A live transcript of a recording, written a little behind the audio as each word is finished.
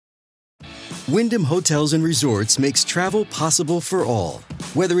Wyndham Hotels and Resorts makes travel possible for all.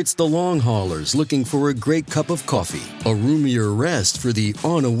 Whether it's the long haulers looking for a great cup of coffee, a roomier rest for the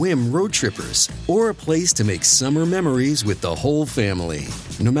on-a-whim road trippers, or a place to make summer memories with the whole family.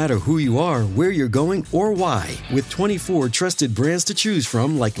 No matter who you are, where you're going, or why, with 24 trusted brands to choose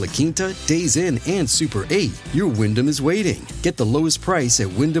from like La Quinta, Days Inn, and Super 8, your Wyndham is waiting. Get the lowest price at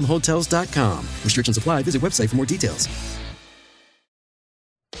WyndhamHotels.com. Restrictions apply. Visit website for more details.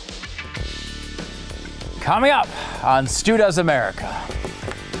 Coming up on Stu Does America.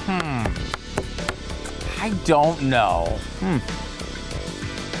 I don't know.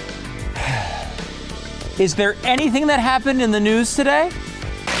 Is there anything that happened in the news today?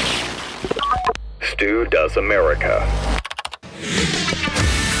 Stu Does America.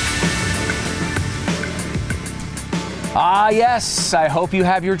 Ah, yes. I hope you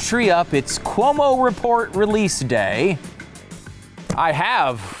have your tree up. It's Cuomo Report release day. I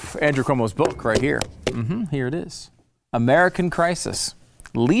have Andrew Cuomo's book right here. Here it is. American Crisis,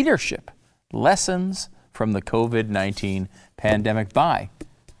 Leadership, Lessons from the COVID-19 Pandemic by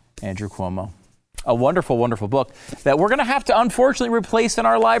Andrew Cuomo. A wonderful, wonderful book that we're going to have to unfortunately replace in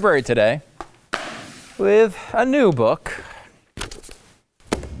our library today with a new book.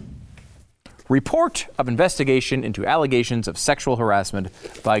 Report of Investigation into Allegations of Sexual Harassment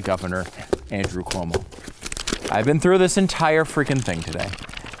by Governor Andrew Cuomo. I've been through this entire freaking thing today.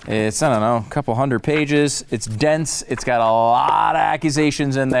 It's, I don't know, a couple hundred pages. It's dense. It's got a lot of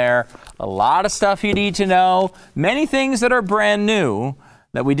accusations in there, a lot of stuff you need to know, many things that are brand new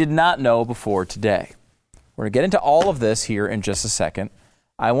that we did not know before today. We're going to get into all of this here in just a second.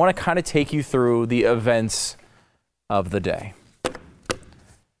 I want to kind of take you through the events of the day.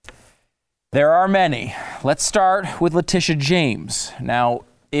 There are many. Let's start with Letitia James. Now,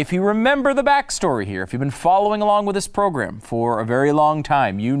 if you remember the backstory here, if you've been following along with this program for a very long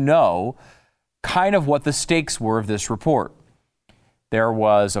time, you know kind of what the stakes were of this report. There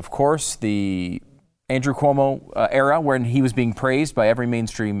was, of course, the Andrew Cuomo era when he was being praised by every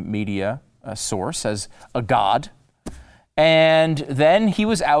mainstream media source as a god. And then he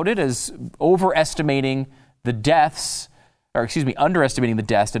was outed as underestimating the deaths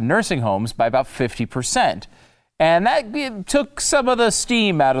in nursing homes by about 50%. And that took some of the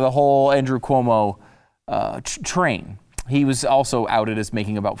steam out of the whole Andrew Cuomo train. He was also outed as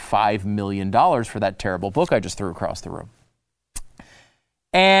making about $5 million for that terrible book I just threw across the room.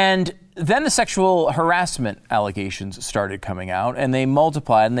 And then the sexual harassment allegations started coming out, and they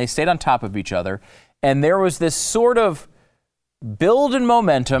multiplied, and they stayed on top of each other. And there was this sort of build in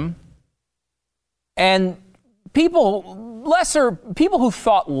momentum, and people who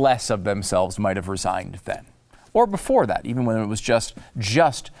thought less of themselves might have resigned then. Or before that, even when it was just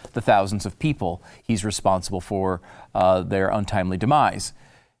the thousands of people he's responsible for their untimely demise.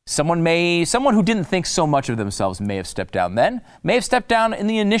 Someone who didn't think so much of themselves may have stepped down then, may have stepped down in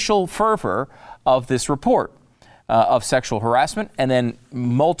the initial fervor of this report of sexual harassment, and then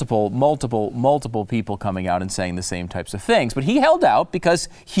multiple people coming out and saying the same types of things. But he held out because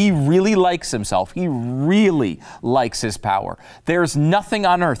he really likes himself. He really likes his power. There's nothing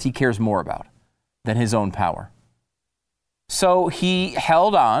on earth he cares more about than his own power. So he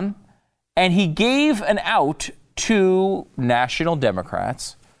held on, and he gave an out to national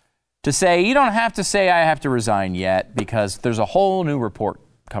Democrats to say, you don't have to say I have to resign yet because there's a whole new report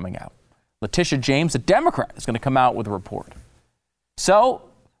coming out. Letitia James, a Democrat, is going to come out with a report. So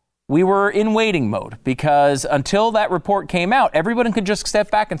we were in waiting mode because until that report came out, everybody could just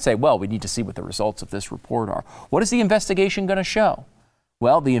step back and say, well, we need to see what the results of this report are. What is the investigation going to show?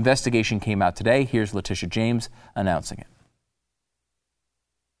 Well, the investigation came out today. Here's Letitia James announcing it.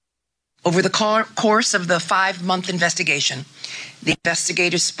 Over the course of the 5-month investigation, the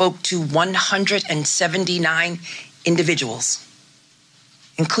investigators spoke to 179 individuals,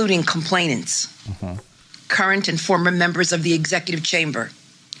 including complainants, current and former members of the executive chamber,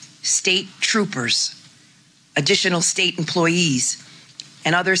 state troopers, additional state employees,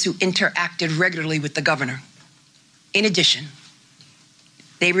 and others who interacted regularly with the governor. In addition,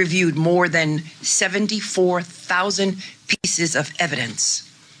 they reviewed more than 74,000 pieces of evidence,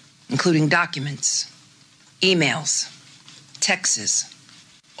 including documents, emails, texts,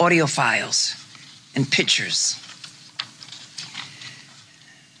 audio files, and pictures.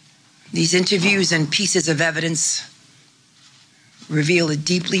 These interviews and pieces of evidence reveal a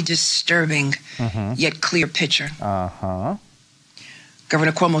deeply disturbing yet clear picture. Governor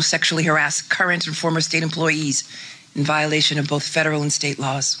Cuomo sexually harassed current and former state employees in violation of both federal and state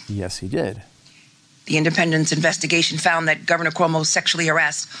laws. Yes, he did. The independent investigation found that Governor Cuomo sexually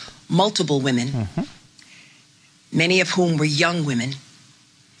harassed multiple women, many of whom were young women,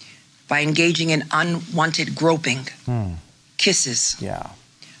 by engaging in unwanted groping, kisses,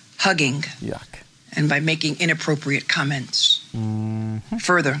 hugging, and by making inappropriate comments.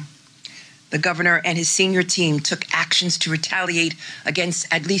 Further, the governor and his senior team took actions to retaliate against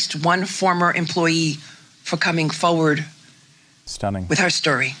at least one former employee for coming forward with her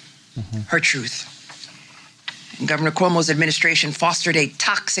story, her truth. And Governor Cuomo's administration fostered a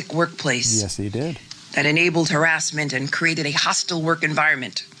toxic workplace. Yes, he did. That enabled harassment and created a hostile work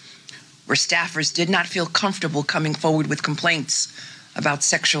environment where staffers did not feel comfortable coming forward with complaints about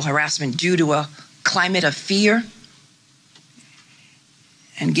sexual harassment due to a climate of fear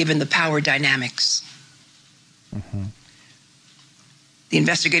and given the power dynamics. The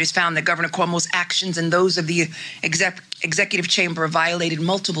investigators found that Governor Cuomo's actions and those of the executive chamber violated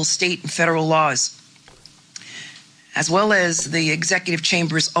multiple state and federal laws, as well as the executive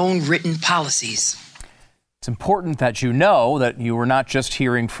chamber's own written policies. It's important that you know that you were not just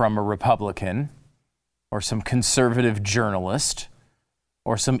hearing from a Republican or some conservative journalist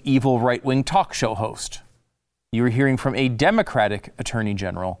or some evil right-wing talk show host. You were hearing from a Democratic Attorney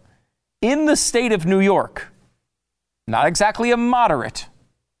General in the state of New York. Not exactly a moderate.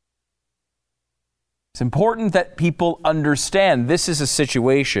 It's important that people understand this is a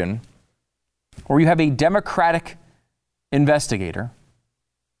situation where you have a Democratic investigator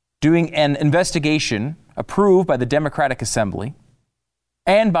doing an investigation approved by the Democratic Assembly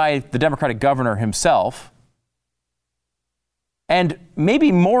and by the Democratic governor himself. And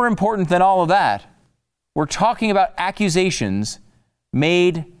maybe more important than all of that, we're talking about accusations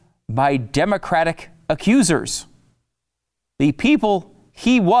made by Democratic accusers. The people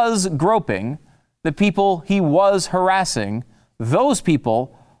he was groping, the people he was harassing, those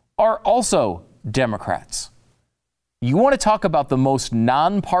people are also Democrats. You want to talk about the most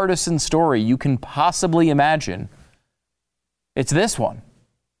nonpartisan story you can possibly imagine? It's this one.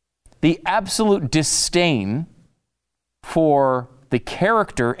 The absolute disdain for the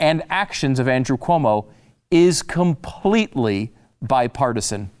character and actions of Andrew Cuomo is completely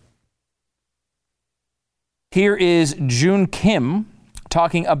bipartisan. Here is June Kim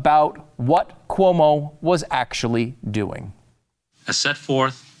talking about what Cuomo was actually doing. As set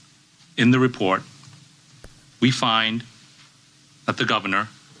forth in the report, we find that the governor,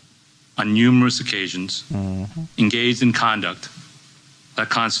 on numerous occasions, engaged in conduct that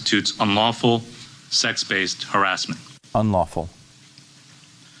constitutes unlawful sex-based harassment. Unlawful.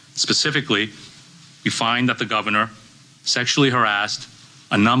 Specifically, we find that the governor sexually harassed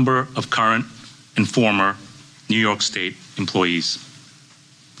a number of current and former New York State employees.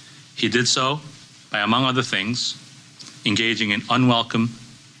 He did so by, among other things, engaging in unwelcome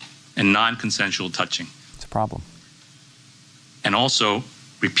and non-consensual touching. Problem. And also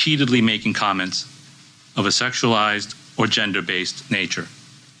repeatedly making comments of a sexualized or gender-based nature.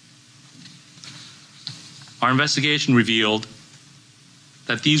 Our investigation revealed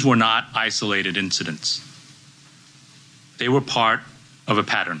that these were not isolated incidents. They were part of a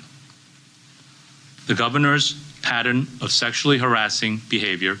pattern. The governor's pattern of sexually harassing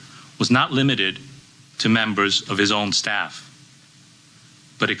behavior was not limited to members of his own staff,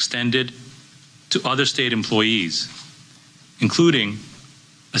 but extended to other state employees, including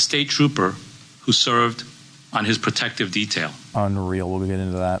a state trooper who served on his protective detail. Unreal. We'll get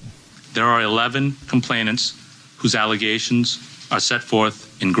into that. There are 11 complainants whose allegations are set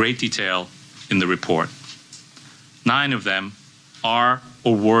forth in great detail in the report. 9 of them are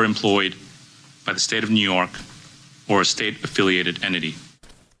or were employed by the state of New York or a state-affiliated entity.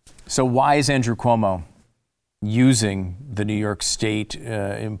 So why is Andrew Cuomo using the New York State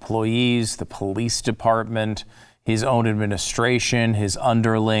employees, the police department, his own administration, his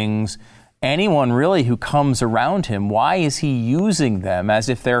underlings, anyone really who comes around him? Why is he using them as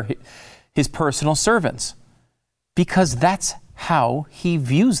if they're his personal servants? Because that's how he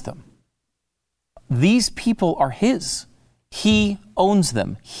views them. These people are his. He owns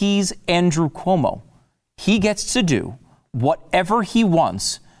them. He's Andrew Cuomo. He gets to do whatever he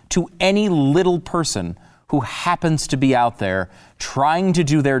wants to any little person who happens to be out there trying to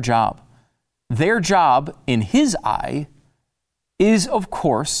do their job. Their job, in his eye, is, of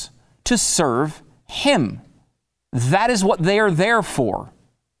course, to serve him. That is what they are there for.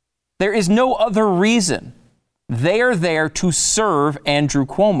 There is no other reason. They are there to serve Andrew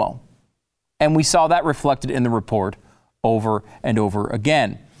Cuomo. And we saw that reflected in the report over and over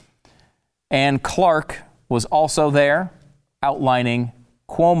again. And Clark was also there outlining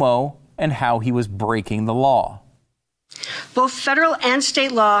Cuomo and how he was breaking the law. Both federal and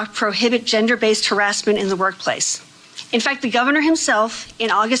state law prohibit gender-based harassment in the workplace. In fact, the governor himself,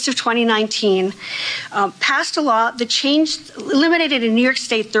 in August of 2019, passed a law that eliminated in New York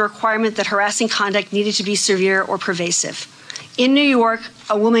State the requirement that harassing conduct needed to be severe or pervasive. In New York,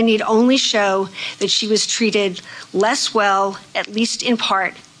 a woman need only show that she was treated less well, at least in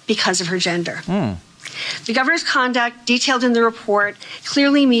part, because of her gender. The governor's conduct, detailed in the report,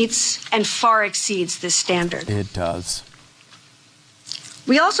 clearly meets and far exceeds this standard. It does.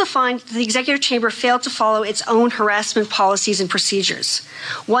 We also find that the executive chamber failed to follow its own harassment policies and procedures,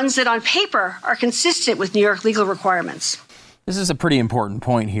 ones that on paper are consistent with New York legal requirements. This is a pretty important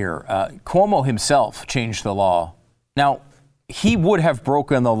point here. Cuomo himself changed the law. Now, he would have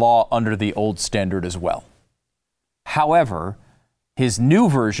broken the law under the old standard as well. However, his new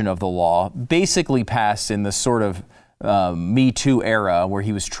version of the law basically passed in the sort of Me Too era where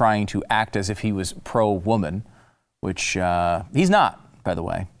he was trying to act as if he was pro-woman, which he's not. By the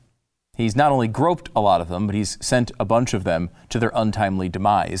way, he's not only groped a lot of them, but he's sent a bunch of them to their untimely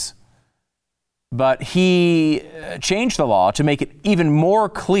demise. But he changed the law to make it even more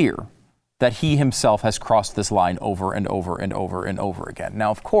clear that he himself has crossed this line over and over and over and over again. Now,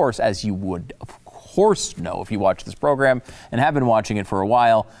 of course, as you would, of course, know if you watch this program and have been watching it for a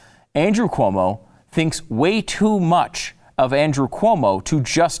while, Andrew Cuomo thinks way too much of Andrew Cuomo to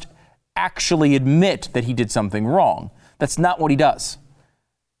just actually admit that he did something wrong. That's not what he does.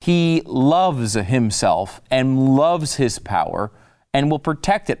 He loves himself and loves his power and will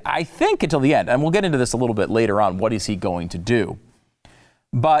protect it, I think, until the end. And we'll get into this a little bit later on. What is he going to do?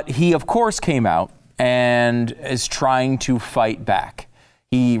 But he, of course, came out and is trying to fight back.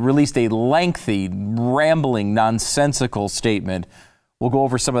 He released a lengthy, rambling, nonsensical statement. We'll go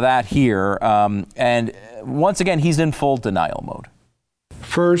over some of that here. And once again, he's in full denial mode.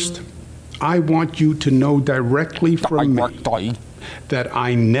 First, I want you to know directly from me that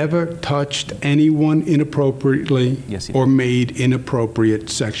I never touched anyone inappropriately or made inappropriate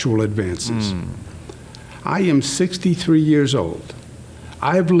sexual advances. I am 63 years old.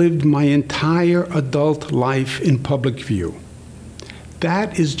 I've lived my entire adult life in public view.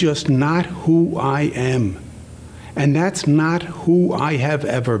 That is just not who I am. And that's not who I have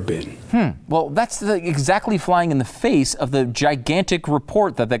ever been. Well, that's exactly flying in the face of the gigantic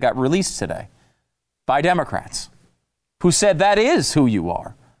report that got released today by Democrats, who said that is who you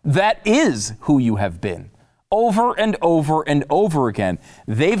are. That is who you have been. Over and over and over again.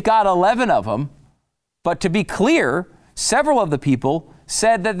 They've got 11 of them. But to be clear, several of the people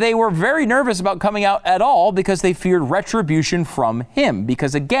said that they were very nervous about coming out at all because they feared retribution from him.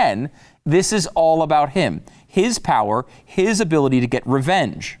 Because again, this is all about him. His power, his ability to get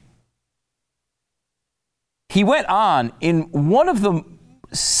revenge. He went on in one of the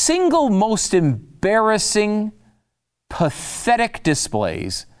single most embarrassing, pathetic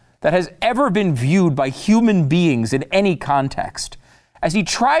displays that has ever been viewed by human beings in any context, as he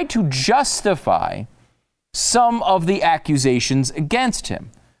tried to justify some of the accusations against him.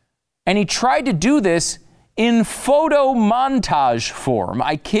 And he tried to do this in photo montage form.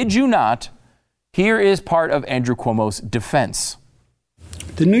 I kid you not. Here is part of Andrew Cuomo's defense.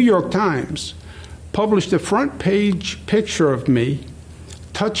 The New York Times published a front page picture of me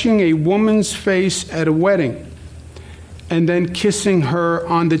touching a woman's face at a wedding and then kissing her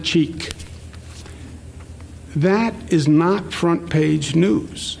on the cheek. That is not front page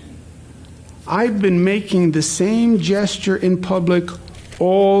news. I've been making the same gesture in public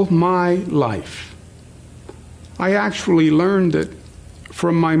all my life. I actually learned it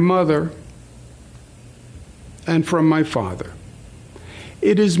from my mother and from my father.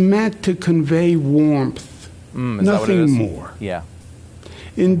 It is meant to convey warmth, nothing more. Yeah.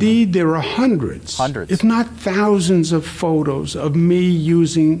 Indeed, there are hundreds, if not thousands, of photos of me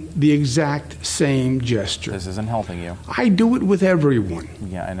using the exact same gesture. This isn't helping you. I do it with everyone.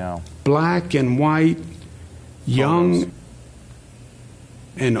 Yeah, I know. Black and white, young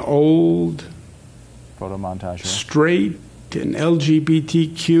and old, photo montage here. Straight and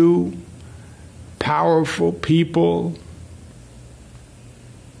LGBTQ, powerful people,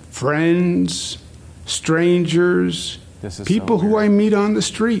 friends, strangers, people who I meet on the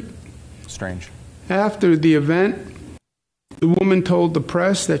street. Strange. After the event, the woman told the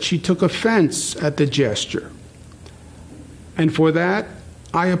press that she took offense at the gesture. And for that,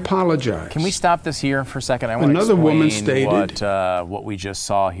 I apologize. Can we stop this here for a second? I want Another to explain woman stated, what we just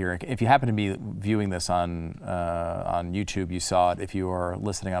saw here. If you happen to be viewing this on YouTube, you saw it. If you are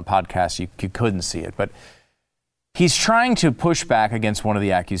listening on podcasts, you couldn't see it. But he's trying to push back against one of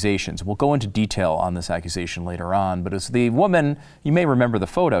the accusations. We'll go into detail on this accusation later on. But it's the woman, you may remember the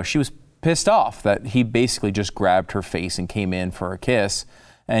photo, she was pissed off that he basically just grabbed her face and came in for a kiss.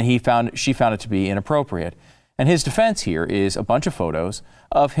 And she found it to be inappropriate. And his defense here is a bunch of photos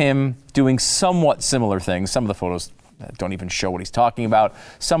of him doing somewhat similar things. Some of the photos don't even show what he's talking about.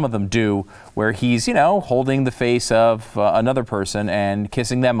 Some of them do, where he's, holding the face of another person and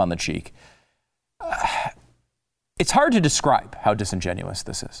kissing them on the cheek. It's hard to describe how disingenuous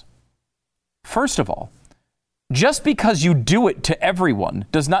this is. First of all, just because you do it to everyone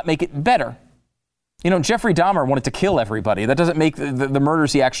does not make it better. Jeffrey Dahmer wanted to kill everybody. That doesn't make the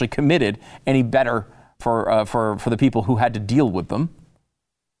murders he actually committed any better for the people who had to deal with them.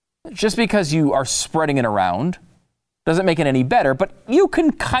 Just because you are spreading it around doesn't make it any better, but you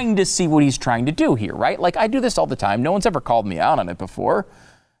can kind of see what he's trying to do here, right? Like, I do this all the time. No one's ever called me out on it before.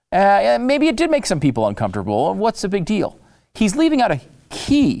 Maybe it did make some people uncomfortable. What's the big deal? He's leaving out a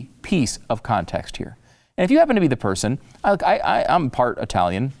key piece of context here. And if you happen to be the person, I'm part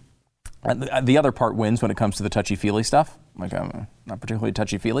Italian. The other part wins when it comes to the touchy-feely stuff. Like, I'm not particularly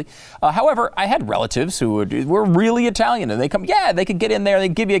touchy-feely. However, I had relatives who were really Italian, and they could get in there, they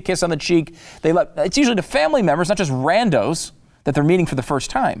give you a kiss on the cheek. It's usually to family members, not just randos that they're meeting for the first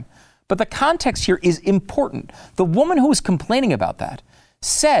time. But the context here is important. The woman who was complaining about that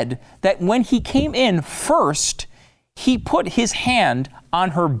said that when he came in first, he put his hand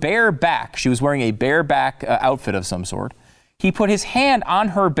on her bare back. She was wearing a bare back outfit of some sort. He put his hand on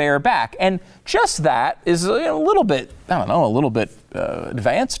her bare back, and just that is a little bit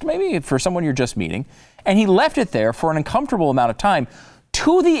advanced maybe for someone you're just meeting. And he left it there for an uncomfortable amount of time,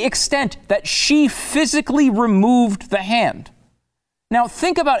 to the extent that she physically removed the hand. Now,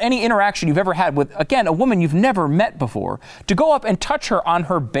 think about any interaction you've ever had with, again, a woman you've never met before, to go up and touch her on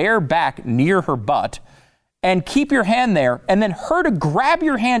her bare back near her butt, and keep your hand there, and then her to grab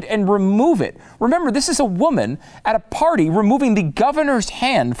your hand and remove it. Remember, this is a woman at a party removing the governor's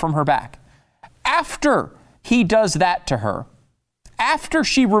hand from her back. After he does that to her, after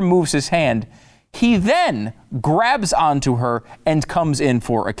she removes his hand, he then grabs onto her and comes in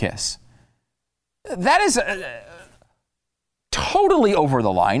for a kiss. That is totally over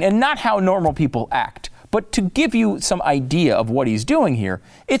the line and not how normal people act. But to give you some idea of what he's doing here,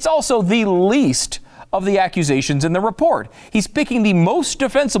 it's also the least of the accusations in the report. He's picking the most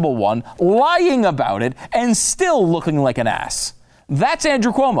defensible one, lying about it, and still looking like an ass. That's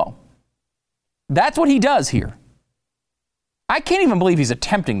Andrew Cuomo. That's what he does here. I can't even believe he's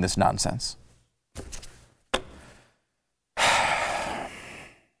attempting this nonsense.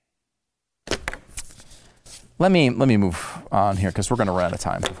 Let me move on here, because we're going to run out of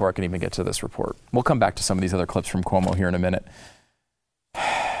time before I can even get to this report. We'll come back to some of these other clips from Cuomo here in a minute.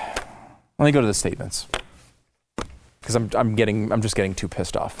 Let me go to the statements, because I'm just getting too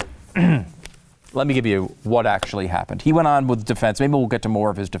pissed off. Let me give you what actually happened. He went on with defense. Maybe we'll get to more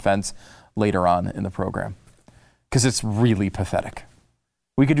of his defense later on in the program, because it's really pathetic.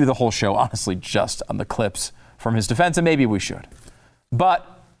 We could do the whole show, honestly, just on the clips from his defense, and maybe we should. But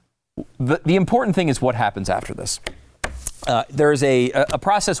the important thing is what happens after this. There is a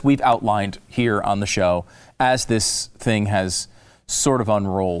process we've outlined here on the show as this thing has sort of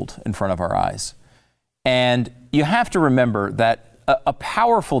unrolled in front of our eyes. And you have to remember that a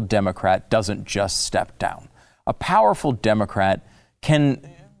powerful Democrat doesn't just step down. A powerful Democrat can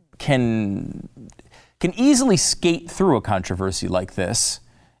easily skate through a controversy like this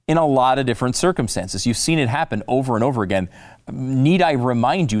in a lot of different circumstances. You've seen it happen over and over again. Need I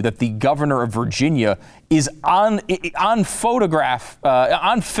remind you that the governor of Virginia is on film in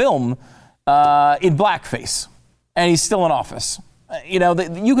blackface, and he's still in office.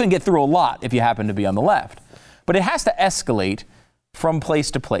 You can get through a lot if you happen to be on the left. But it has to escalate from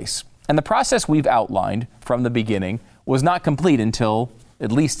place to place. And the process we've outlined from the beginning was not complete until at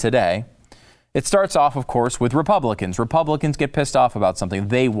least today. It starts off, of course, with Republicans. Republicans get pissed off about something.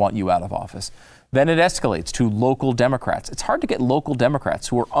 They want you out of office. Then it escalates to local Democrats. It's hard to get local Democrats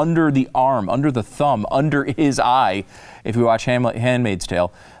who are under the arm, under the thumb, under his eye, if you watch Handmaid's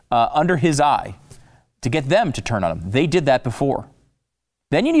Tale, under his eye, to get them to turn on him. They did that before.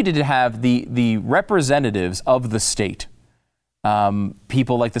 Then you needed to have the representatives of the state,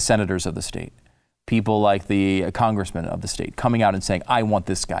 people like the senators of the state, people like the congressmen of the state, coming out and saying, I want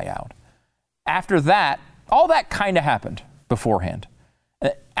this guy out. After that, all that kind of happened beforehand.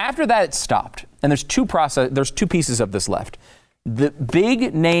 After that, it stopped. And there's two pieces of this left. The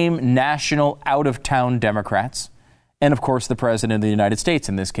big name national out-of-town Democrats, and of course the president of the United States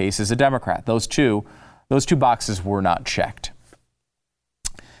in this case is a Democrat. Those two boxes were not checked.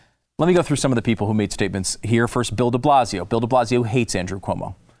 Let me go through some of the people who made statements here. First, Bill de Blasio. Bill de Blasio hates Andrew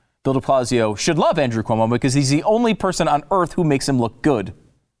Cuomo. Bill de Blasio should love Andrew Cuomo because he's the only person on earth who makes him look good.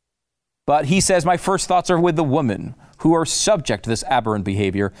 But he says, my first thoughts are with the women who are subject to this aberrant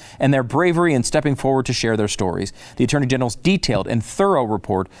behavior and their bravery in stepping forward to share their stories. The Attorney General's detailed and thorough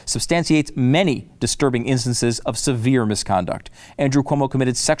report substantiates many disturbing instances of severe misconduct. Andrew Cuomo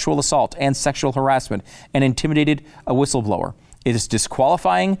committed sexual assault and sexual harassment and intimidated a whistleblower. It is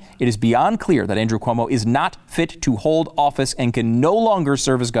disqualifying. It is beyond clear that Andrew Cuomo is not fit to hold office and can no longer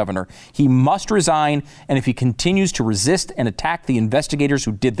serve as governor. He must resign, and if he continues to resist and attack the investigators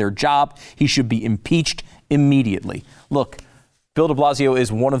who did their job, he should be impeached immediately. Look, Bill de Blasio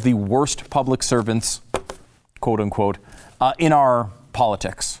is one of the worst public servants, quote unquote, in our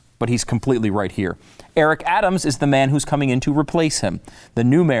politics, but he's completely right here. Eric Adams is the man who's coming in to replace him, the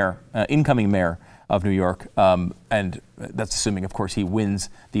new mayor, incoming mayor of New York, and that's assuming, of course, he wins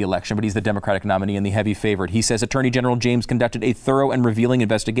the election, but he's the Democratic nominee and the heavy favorite. He says Attorney General James conducted a thorough and revealing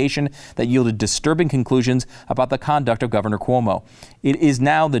investigation that yielded disturbing conclusions about the conduct of Governor Cuomo. It is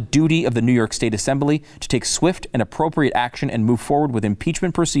now the duty of the New York State Assembly to take swift and appropriate action and move forward with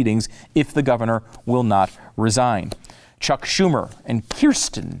impeachment proceedings if the governor will not resign. Chuck Schumer and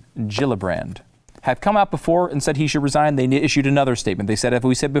Kirsten Gillibrand have come out before and said he should resign. They issued another statement. They said, as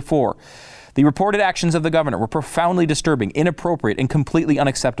we said before, the reported actions of the governor were profoundly disturbing, inappropriate, and completely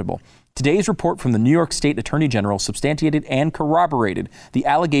unacceptable. Today's report from the New York State Attorney General substantiated and corroborated the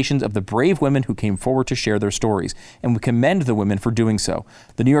allegations of the brave women who came forward to share their stories, and we commend the women for doing so.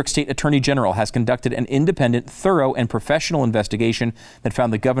 The New York State Attorney General has conducted an independent, thorough, and professional investigation that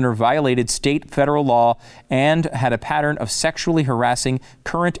found the governor violated state federal law and had a pattern of sexually harassing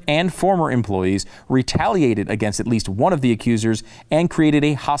current and former employees, retaliated against at least one of the accusers, and created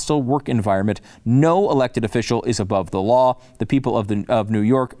a hostile work environment. No elected official is above the law. The people of New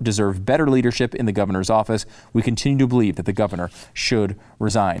York deserve better leadership in the governor's office. We continue to believe that the governor should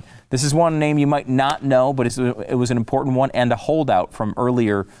resign. This is one name you might not know, but it was an important one and a holdout from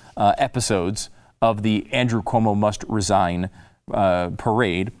earlier episodes of the Andrew Cuomo must resign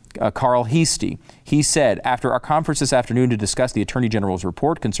parade. Carl Heastie. He said, after our conference this afternoon to discuss the Attorney General's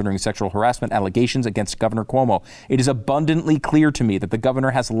report concerning sexual harassment allegations against Governor Cuomo, it is abundantly clear to me that the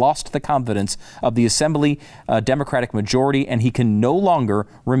governor has lost the confidence of the Assembly Democratic majority, and he can no longer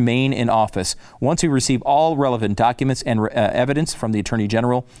remain in office. Once we receive all relevant documents and evidence from the Attorney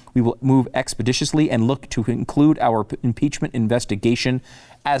General, we will move expeditiously and look to conclude our impeachment investigation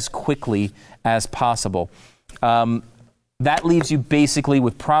as quickly as possible. That leaves you basically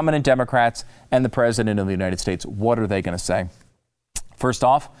with prominent Democrats and the President of the United States. What are they going to say? First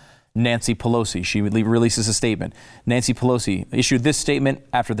off, Nancy Pelosi. She releases a statement. Nancy Pelosi issued this statement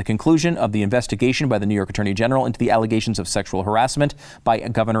after the conclusion of the investigation by the New York Attorney General into the allegations of sexual harassment by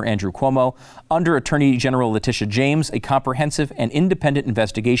Governor Andrew Cuomo. Under Attorney General Letitia James, a comprehensive and independent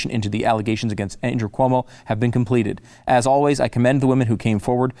investigation into the allegations against Andrew Cuomo have been completed. As always, I commend the women who came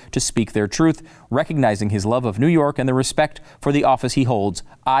forward to speak their truth, recognizing his love of New York and the respect for the office he holds.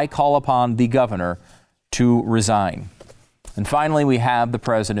 I call upon the governor to resign. And finally, we have the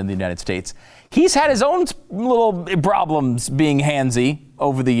President of the United States. He's had his own little problems being handsy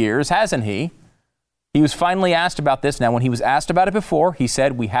over the years, hasn't he? He was finally asked about this. Now, when he was asked about it before, he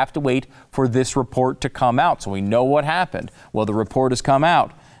said, we have to wait for this report to come out so we know what happened. Well, the report has come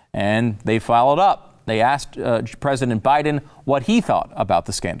out, and they followed up. They asked President Biden what he thought about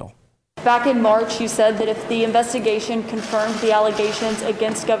the scandal. Back in March, you said that if the investigation confirmed the allegations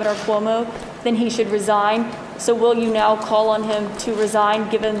against Governor Cuomo, then he should resign. So will you now call on him to resign,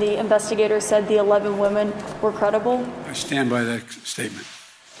 given the investigators said the 11 women were credible? I stand by that statement.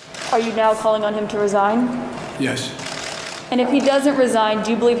 Are you now calling on him to resign? Yes. And if he doesn't resign,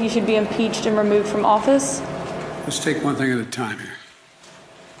 do you believe he should be impeached and removed from office? Let's take one thing at a time here.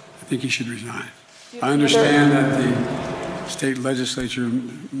 I think he should resign. I understand that the state legislature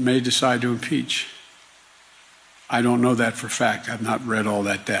may decide to impeach. I don't know that for a fact. I've not read all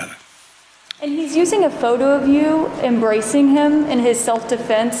that data. And he's using a photo of you embracing him in his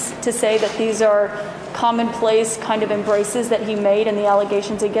self-defense to say that these are commonplace kind of embraces that he made and the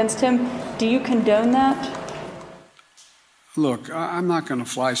allegations against him. Do you condone that? Look, I'm not going to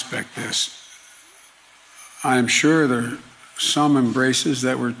fly-spec this. I'm sure there are some embraces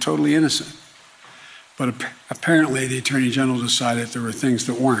that were totally innocent. But apparently the Attorney General decided there were things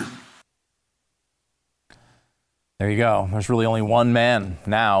that weren't. There you go. There's really only one man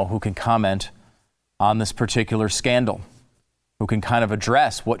now who can comment on this particular scandal, who can kind of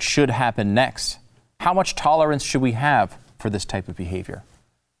address what should happen next. How much tolerance should we have for this type of behavior?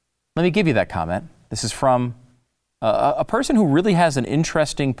 Let me give you that comment. This is from a person who really has an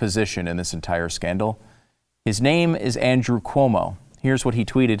interesting position in this entire scandal. His name is Andrew Cuomo. Here's what he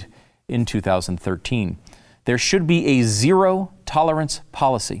tweeted in 2013. There should be a zero tolerance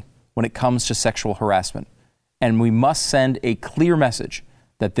policy when it comes to sexual harassment. And we must send a clear message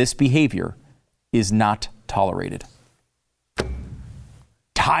that this behavior is not tolerated.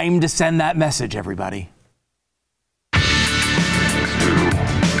 Time to send that message, everybody.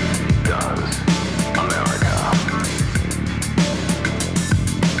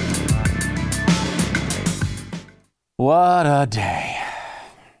 What a day.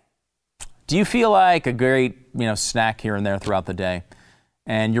 Do you feel like a great, snack here and there throughout the day,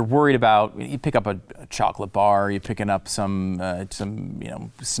 and you're worried about, you pick up a chocolate bar, you're picking up some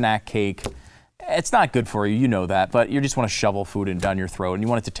snack cake. It's not good for you, you know that, but you just want to shovel food down your throat and you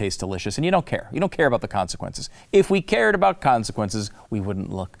want it to taste delicious, and you don't care. You don't care about the consequences. If we cared about consequences, we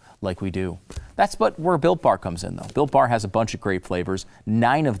wouldn't look like we do. That's where Built Bar comes in, though. Built Bar has a bunch of great flavors,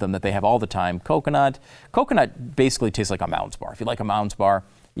 9 of them that they have all the time. Coconut basically tastes like a Mounds Bar. If you like a Mounds Bar,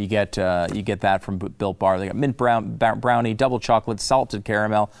 you get that from Built Bar. They got mint brownie, double chocolate, salted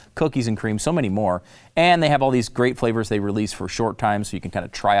caramel, cookies and cream, so many more. And they have all these great flavors they release for short time, so you can kind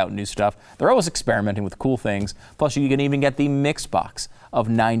of try out new stuff. They're always experimenting with cool things. Plus, you can even get the mix box of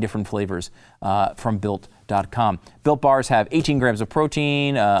 9 different flavors from Built.com. Built Bars have 18 grams of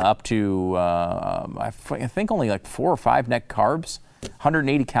protein, up to, I think only like 4 or 5 net carbs.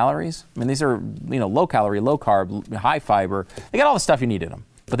 180 calories. I mean, these are, low calorie, low carb, high fiber. They got all the stuff you need in them,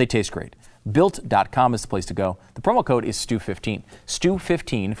 but they taste great. Built.com is the place to go. The promo code is STU15.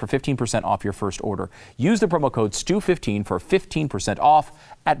 STU15 for 15% off your first order. Use the promo code STU15 for 15% off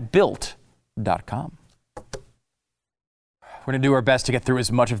at Built.com. We're going to do our best to get through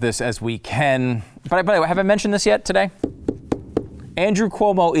as much of this as we can. But by the way, have I mentioned this yet today? Andrew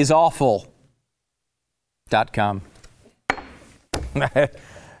Cuomo is awful.com.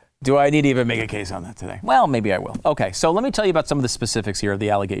 Do I need to even make a case on that today? Well, maybe I will. Okay, so let me tell you about some of the specifics here of the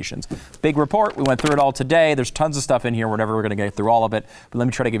allegations. Big report. We went through it all today. There's tons of stuff in here. We're never going to get through all of it, but let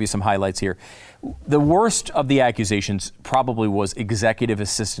me try to give you some highlights here. The worst of the accusations probably was Executive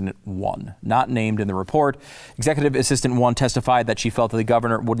Assistant 1, not named in the report. Executive Assistant 1 testified that she felt that the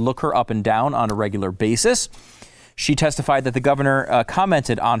governor would look her up and down on a regular basis. She testified that the governor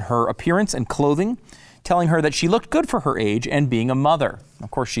commented on her appearance and clothing, telling her that she looked good for her age and being a mother. Of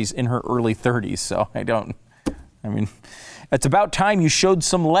course, she's in her early 30s, so it's about time you showed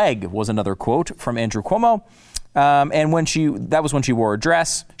some leg, was another quote from Andrew Cuomo. And that was when she wore a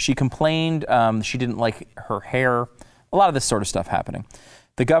dress. She complained she didn't like her hair. A lot of this sort of stuff happening.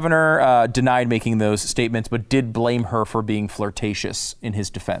 The governor denied making those statements, but did blame her for being flirtatious in his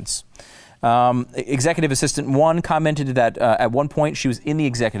defense. Executive Assistant 1 commented that at one point she was in the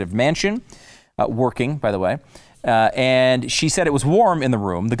executive mansion, working, by the way, and she said it was warm in the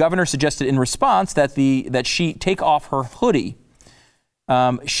room. The governor suggested in response that she take off her hoodie.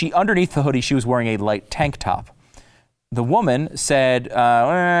 Underneath the hoodie, she was wearing a light tank top. The woman said,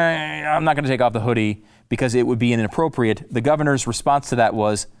 I'm not going to take off the hoodie because it would be inappropriate. The governor's response to that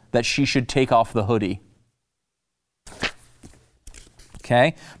was that she should take off the hoodie.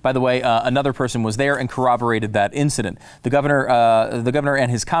 Okay. By the way, another person was there and corroborated that incident. The governor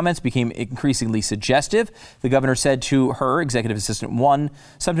and his comments became increasingly suggestive. The governor said to her, Executive Assistant 1,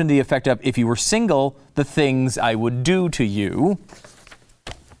 something to the effect of, if you were single, the things I would do to you.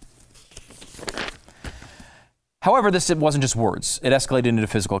 However, this wasn't just words. It escalated into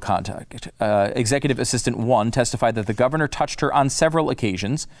physical contact. Executive Assistant 1 testified that the governor touched her on several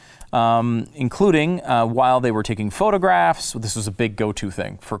occasions, including while they were taking photographs. This was a big go-to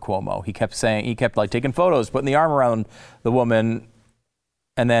thing for Cuomo. He kept taking photos, putting the arm around the woman,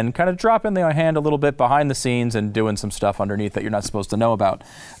 and then kind of dropping the hand a little bit behind the scenes and doing some stuff underneath that you're not supposed to know about,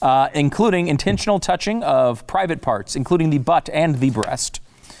 including intentional touching of private parts, including the butt and the breast.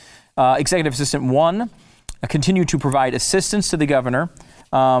 Executive Assistant 1 continued to provide assistance to the governor,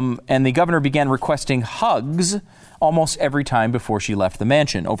 and the governor began requesting hugs almost every time before she left the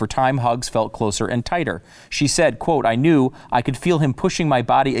mansion. Over time, hugs felt closer and tighter. She said, quote, I knew I could feel him pushing my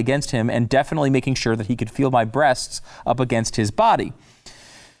body against him and definitely making sure that he could feel my breasts up against his body.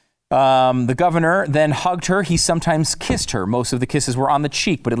 The governor then hugged her. He sometimes kissed her. Most of the kisses were on the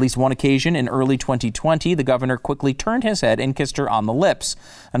cheek, but at least one occasion in early 2020, the governor quickly turned his head and kissed her on the lips.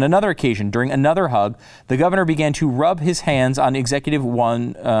 On another occasion, during another hug, the governor began to rub his hands on Executive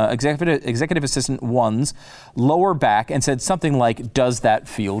Assistant 1's lower back and said something like, does that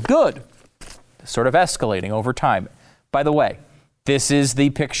feel good? Sort of escalating over time. By the way, this is the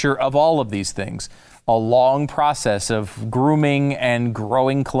picture of all of these things. A long process of grooming and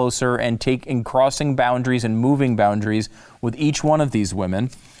growing closer and crossing boundaries and moving boundaries with each one of these women.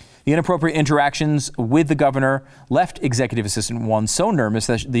 The inappropriate interactions with the governor left Executive Assistant 1 so nervous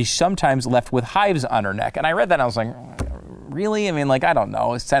that they sometimes left with hives on her neck. And I read that and I was like, really? I mean, like, I don't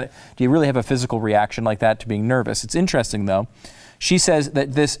know. Do you really have a physical reaction like that to being nervous? It's interesting, though. She says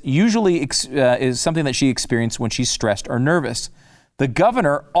that this usually is something that she experienced when she's stressed or nervous. The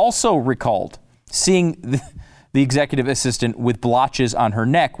governor also recalled seeing the executive assistant with blotches on her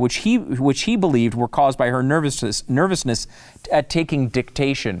neck, which he believed were caused by her nervousness at taking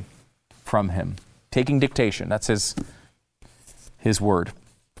dictation from him. Taking dictation, that's his word.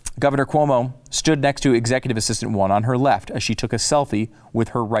 Governor Cuomo stood next to Executive Assistant 1 on her left as she took a selfie with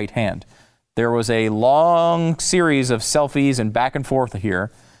her right hand. There was a long series of selfies and back and forth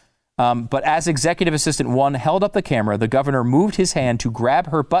here. But as Executive Assistant 1 held up the camera, the governor moved his hand to grab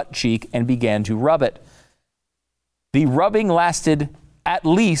her butt cheek and began to rub it. The rubbing lasted at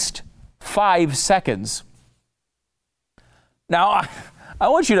least 5 seconds. Now, I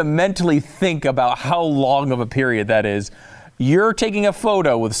want you to mentally think about how long of a period that is. You're taking a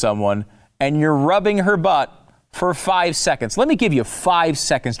photo with someone and you're rubbing her butt for 5 seconds. Let me give you 5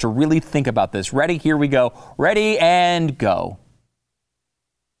 seconds to really think about this. Ready? Here we go. Ready and go.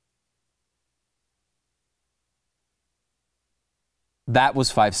 That was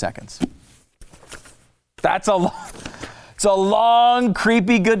 5 seconds. It's a long,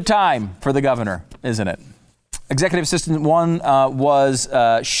 creepy good time for the governor, isn't it? Executive Assistant 1 was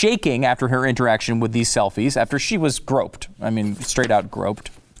shaking after her interaction with these selfies, after she was groped. I mean, straight out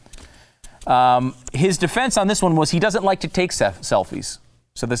groped. His defense on this one was he doesn't like to take selfies,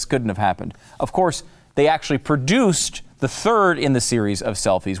 so this couldn't have happened. Of course, they actually produced the third in the series of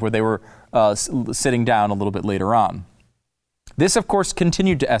selfies where they were sitting down a little bit later on. This, of course,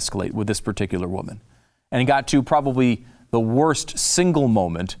 continued to escalate with this particular woman, and it got to probably the worst single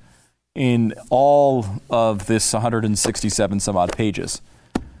moment in all of this 167 some odd pages.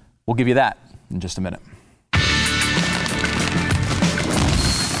 We'll give you that in just a minute.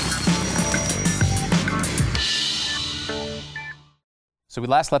 So we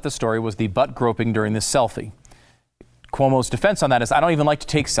last left the story was the butt groping during this selfie. Cuomo's defense on that is, I don't even like to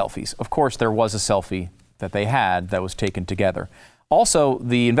take selfies. Of course, there was a selfie that they had that was taken together. Also,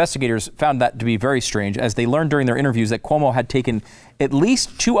 the investigators found that to be very strange as they learned during their interviews that Cuomo had taken at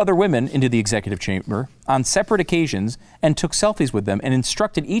least 2 other women into the executive chamber on separate occasions and took selfies with them and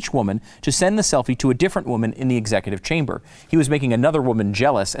instructed each woman to send the selfie to a different woman in the executive chamber. He was making another woman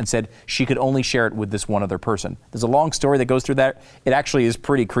jealous and said she could only share it with this one other person. There's a long story that goes through that. It actually is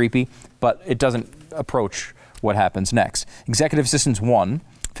pretty creepy, but it doesn't approach what happens next. Executive Assistant 1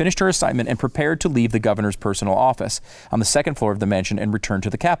 finished her assignment and prepared to leave the governor's personal office on the second floor of the mansion and return to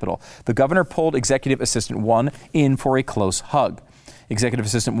the Capitol. The governor pulled Executive Assistant 1 in for a close hug. Executive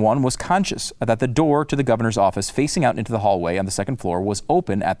Assistant 1 was conscious that the door to the governor's office facing out into the hallway on the second floor was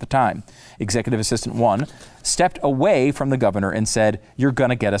open at the time. Executive Assistant 1 stepped away from the governor and said, "You're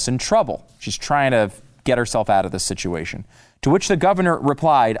going to get us in trouble." She's trying to get herself out of this situation. To which the governor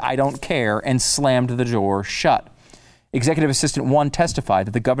replied, "I don't care," and slammed the door shut. Executive Assistant 1 testified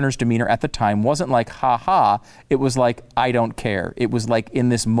that the governor's demeanor at the time wasn't like, ha ha, it was like, I don't care. It was like in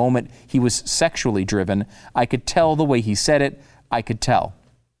this moment he was sexually driven. I could tell the way he said it. I could tell.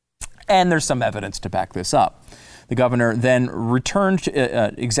 And there's some evidence to back this up. The governor then returned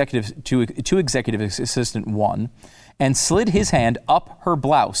to Executive Assistant 1 and slid his hand up her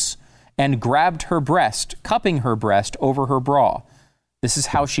blouse and grabbed her breast, cupping her breast over her bra. This is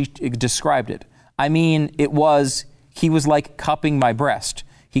how she described it. I mean, he was like cupping my breast.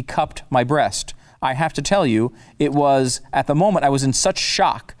 He cupped my breast. I have to tell you, it was, at the moment, I was in such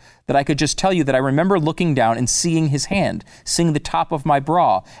shock that I could just tell you that I remember looking down and seeing his hand, seeing the top of my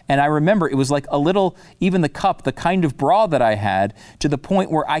bra. And I remember it was like a little, even the cup, the kind of bra that I had, to the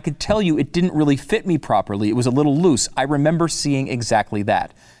point where I could tell you it didn't really fit me properly. It was a little loose. I remember seeing exactly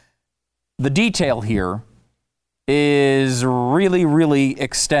that. The detail here is really, really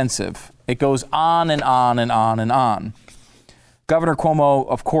extensive. It goes on and on and on and on. Governor Cuomo,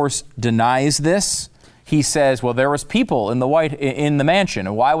 of course, denies this. He says, well, there was people in the mansion,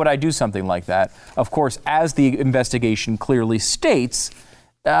 and why would I do something like that? Of course, as the investigation clearly states,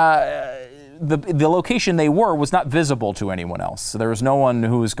 the location they were was not visible to anyone else. So there was no one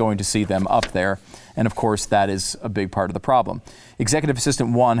who was going to see them up there. And of course, that is a big part of the problem. Executive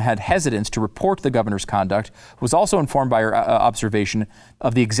Assistant 1 had hesitance to report the governor's conduct, was also informed by her observation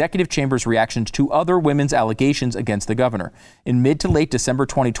of the executive chamber's reactions to other women's allegations against the governor. In mid to late December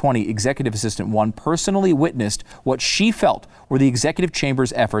 2020, Executive Assistant 1 personally witnessed what she felt were the executive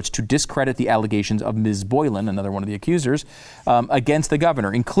chamber's efforts to discredit the allegations of Ms. Boylan, another one of the accusers, against the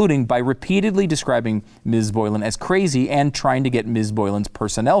governor, including by repeatedly describing Ms. Boylan as crazy and trying to get Ms. Boylan's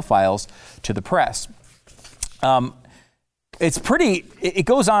personnel files to the press. It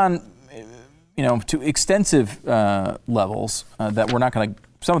goes on, to extensive levels that we're not going to,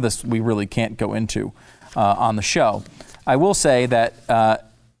 some of this we really can't go into on the show. I will say that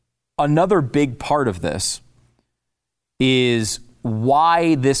another big part of this is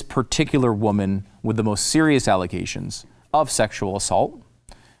why this particular woman with the most serious allegations of sexual assault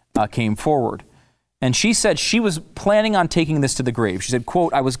came forward. And she said she was planning on taking this to the grave. She said,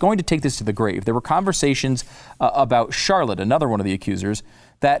 quote, "I was going to take this to the grave. There were conversations about Charlotte, another one of the accusers,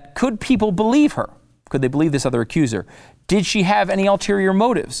 that could people believe her? Could they believe this other accuser? Did she have any ulterior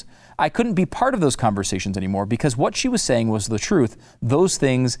motives? I couldn't be part of those conversations anymore because what she was saying was the truth. Those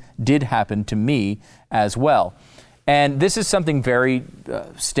things did happen to me as well." And this is something very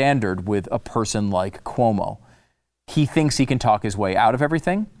standard with a person like Cuomo. He thinks he can talk his way out of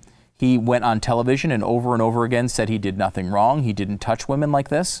everything. He went on television and over again said he did nothing wrong. He didn't touch women like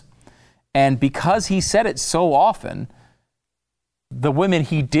this. And because he said it so often, the women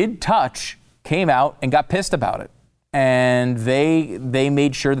he did touch came out and got pissed about it. And they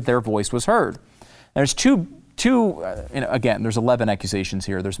made sure that their voice was heard. There's again, there's 11 accusations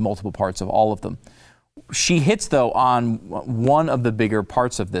here. There's multiple parts of all of them. She hits, though, on one of the bigger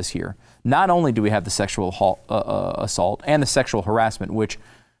parts of this here. Not only do we have the sexual assault and the sexual harassment, which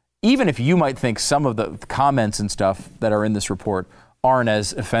even if you might think some of the comments and stuff that are in this report aren't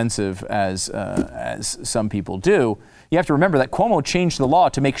as offensive as some people do, you have to remember that Cuomo changed the law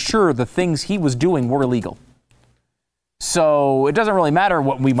to make sure the things he was doing were illegal. So it doesn't really matter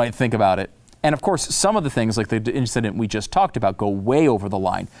what we might think about it. And of course, some of the things like the incident we just talked about go way over the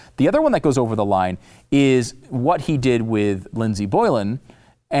line. The other one that goes over the line is what he did with Lindsey Boylan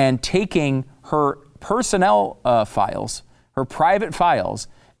and taking her personnel files, her private files,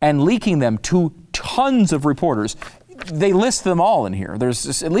 and leaking them to tons of reporters. They list them all in here.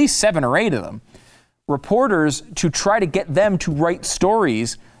 There's at least 7 or 8 of them. Reporters to try to get them to write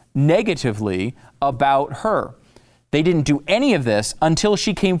stories negatively about her. They didn't do any of this until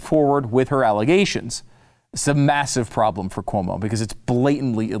she came forward with her allegations. It's a massive problem for Cuomo because it's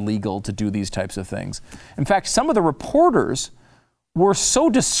blatantly illegal to do these types of things. In fact, some of the reporters were so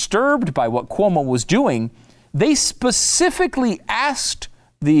disturbed by what Cuomo was doing, they specifically asked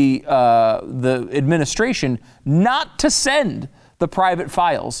the administration not to send the private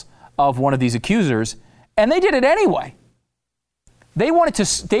files of one of these accusers, and they did it anyway. They wanted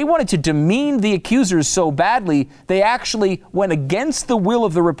to demean the accusers so badly, they actually went against the will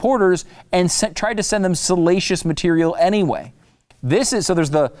of the reporters and tried to send them salacious material anyway. So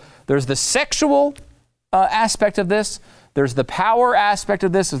there's the sexual aspect of this. There's the power aspect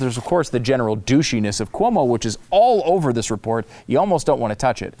of this. There's, of course, the general douchiness of Cuomo, which is all over this report. You almost don't want to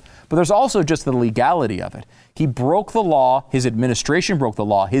touch it. But there's also just the legality of it. He broke the law. His administration broke the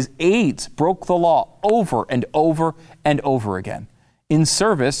law. His aides broke the law over and over and over again in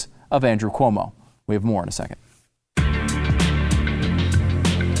service of Andrew Cuomo. We have more in a second.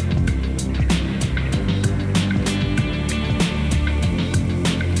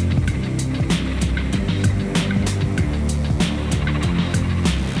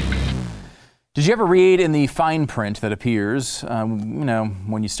 Did you ever read in the fine print that appears,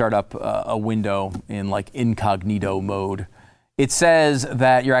 when you start up a window in like incognito mode? It says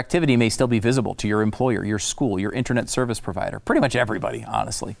that your activity may still be visible to your employer, your school, your internet service provider, pretty much everybody,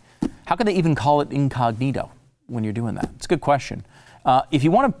 honestly. How can they even call it incognito when you're doing that? It's a good question. If you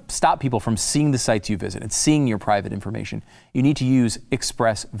want to stop people from seeing the sites you visit and seeing your private information, you need to use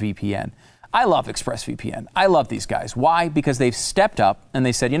ExpressVPN. I love ExpressVPN. I love these guys. Why? Because they've stepped up and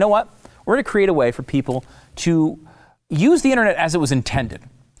they said, you know what? We're going to create a way for people to use the internet as it was intended,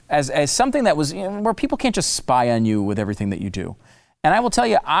 as something that was, where people can't just spy on you with everything that you do. And I will tell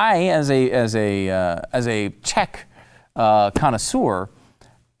you, I, as a tech connoisseur,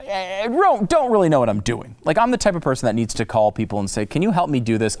 don't really know what I'm doing. Like, I'm the type of person that needs to call people and say, can you help me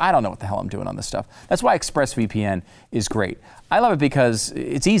do this? I don't know what the hell I'm doing on this stuff. That's why ExpressVPN is great. I love it because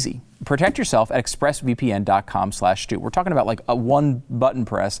it's easy. Protect yourself at expressvpn.com/Stu. We're talking about like a one button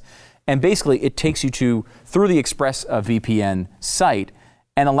press. And basically, it takes you through the ExpressVPN site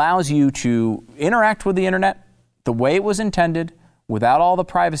and allows you to interact with the internet the way it was intended without all the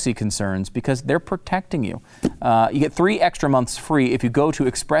privacy concerns because they're protecting you. You get 3 extra months free if you go to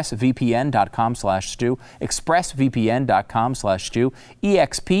expressvpn.com/Stu, expressvpn.com/Stu,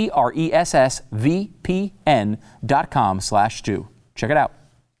 expressvpn.com/Stu. Check it out.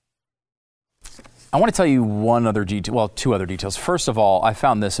 I want to tell you one other detail, well, 2 other details. First of all, I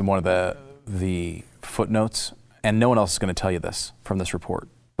found this in one of the footnotes, and no one else is going to tell you this from this report,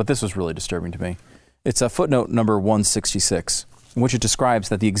 but this was really disturbing to me. It's a footnote number 166, in which it describes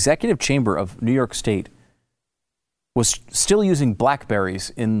that the executive chamber of New York State was still using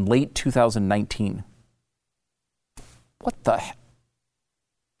BlackBerries in late 2019. What the heck?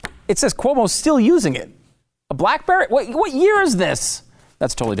 It says Cuomo's still using it. A BlackBerry? What year is this?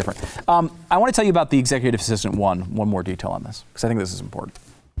 That's totally different. I want to tell you about the executive assistant one more detail on this, because I think this is important.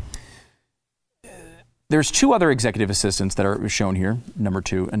 There's two other executive assistants that are shown here, number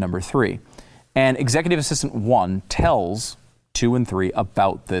 2 and number 3. And executive assistant 1 tells 2 and 3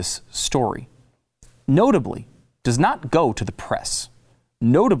 about this story. Notably, does not go to the press.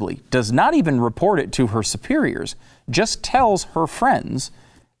 Notably, does not even report it to her superiors, just tells her friends,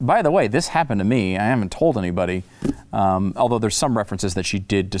 by the way, this happened to me. I haven't told anybody, although there's some references that she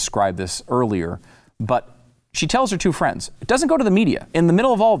did describe this earlier. But she tells her 2 friends. It doesn't go to the media. In the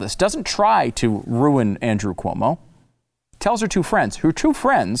middle of all this, doesn't try to ruin Andrew Cuomo. Tells her 2 friends. Her 2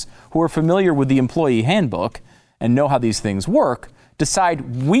 friends, who are familiar with the employee handbook and know how these things work,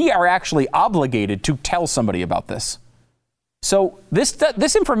 decide we are actually obligated to tell somebody about this. So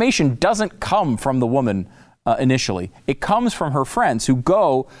this information doesn't come from the woman initially. It comes from her friends who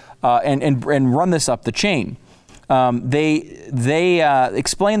go and run this up the chain. They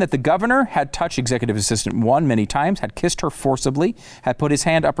explain that the governor had touched executive assistant 1 many times, had kissed her forcibly, had put his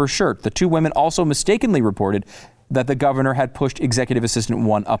hand up her shirt. The 2 women also mistakenly reported that the governor had pushed executive assistant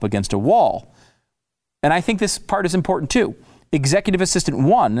 1 up against a wall. And I think this part is important too. Executive assistant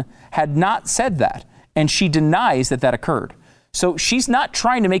 1 had not said that, and she denies that occurred. So she's not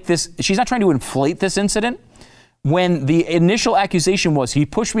trying to inflate this incident. When the initial accusation was he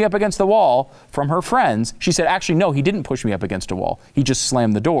pushed me up against the wall from her friends, she said, actually, no, he didn't push me up against a wall. He just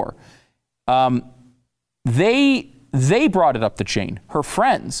slammed the door. They brought it up the chain. Her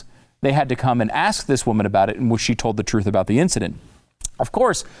friends, they had to come and ask this woman about it, in which she told the truth about the incident. Of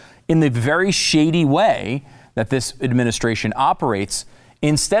course, in the very shady way that this administration operates,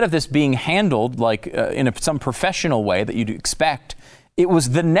 instead of this being handled like in some professional way that you'd expect, it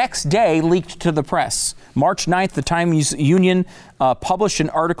was the next day leaked to the press. March 9th, the Times Union published an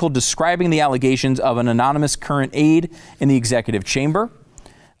article describing the allegations of an anonymous current aide in the executive chamber.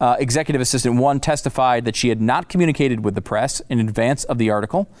 Executive Assistant 1 testified that she had not communicated with the press in advance of the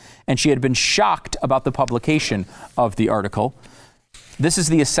article, and she had been shocked about the publication of the article. This is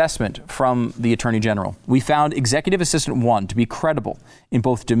the assessment from the Attorney General. We found Executive Assistant 1 to be credible in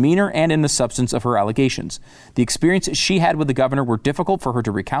both demeanor and in the substance of her allegations. The experiences she had with the governor were difficult for her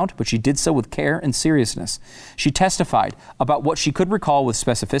to recount, but she did so with care and seriousness. She testified about what she could recall with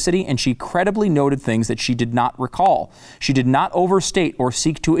specificity, and she credibly noted things that she did not recall. She did not overstate or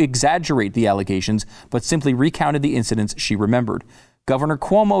seek to exaggerate the allegations, but simply recounted the incidents she remembered. Governor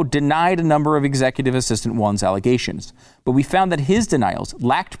Cuomo denied a number of Executive Assistant 1's allegations, but we found that his denials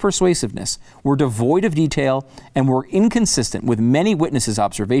lacked persuasiveness, were devoid of detail, and were inconsistent with many witnesses'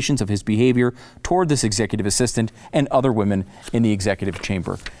 observations of his behavior toward this executive assistant and other women in the executive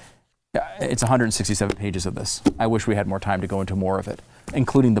chamber. It's 167 pages of this. I wish we had more time to go into more of it,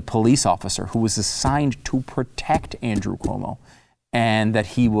 including the police officer who was assigned to protect Andrew Cuomo, and that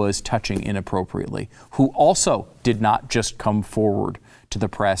he was touching inappropriately, who also did not just come forward to the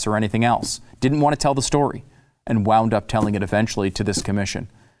press or anything else, didn't want to tell the story, and wound up telling it eventually to this commission.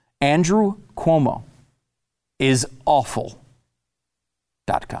 Andrew Cuomo is awful.com.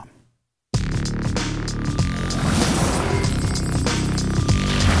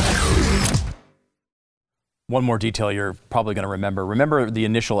 One more detail you're probably going to remember. Remember the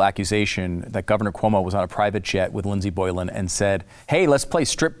initial accusation that Governor Cuomo was on a private jet with Lindsey Boylan and said, hey, let's play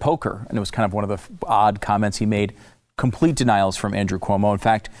strip poker. And it was kind of one of the odd comments he made. Complete denials from Andrew Cuomo. In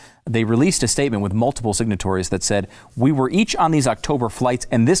fact, they released a statement with multiple signatories that said, we were each on these October flights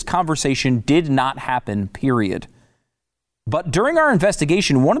and this conversation did not happen, period. But during our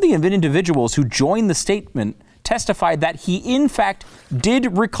investigation, one of the individuals who joined the statement testified that he, in fact,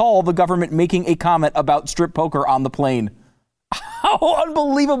 did recall the government making a comment about strip poker on the plane. How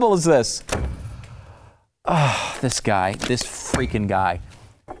unbelievable is this? This freaking guy.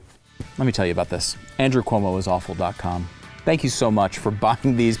 Let me tell you about this. Andrew Cuomo is awful.com. Thank you so much for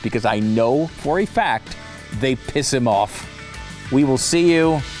buying these, because I know for a fact they piss him off. We will see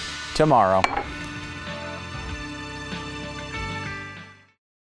you tomorrow.